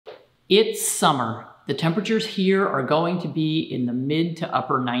It's summer. The temperatures here are going to be in the mid to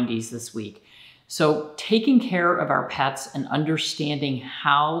upper 90s this week. So taking care of our pets and understanding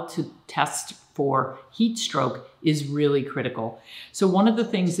how to test for heat stroke is really critical. So one of the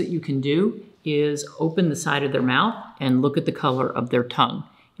things that you can do is open the side of their mouth and look at the color of their tongue.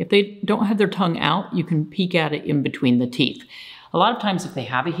 If they don't have their tongue out, you can peek at it in between the teeth. A lot of times if they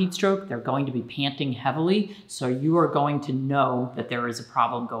have a heat stroke, they're going to be panting heavily, so you are going to know that there is a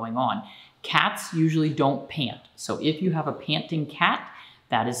problem going on. Cats usually don't pant, so if you have a panting cat,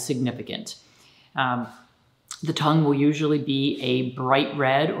 that is significant. The tongue will usually be a bright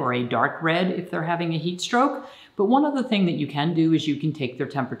red or a dark red if they're having a heat stroke, but one other thing that you can do is you can take their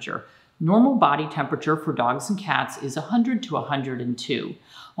temperature. Normal body temperature for dogs and cats is 100 to 102.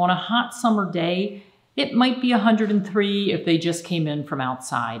 On a hot summer day, it might be 103 if they just came in from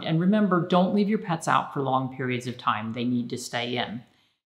outside. And remember, don't leave your pets out for long periods of time. They need to stay in.